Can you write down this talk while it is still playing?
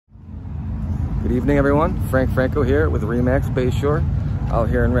Good evening, everyone. Franco here with Remax Bayshore out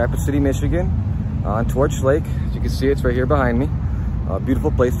here in Rapid City, Michigan on Torch Lake. As you can see, it's right here behind me. A beautiful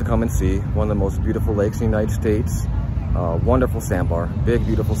place to come and see. One of the most beautiful lakes in the United States. Wonderful sandbar, big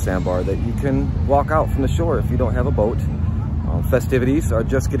beautiful sandbar that you can walk out from the shore if you don't have a boat. Festivities are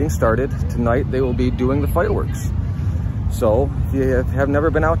just getting started. Tonight they will be doing the fireworks. So if you have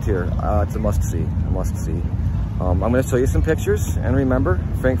never been out here, it's a must-see, a must-see. I'm going to show you some pictures, and remember,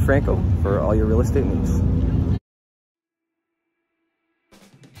 Franco for all your real estate needs.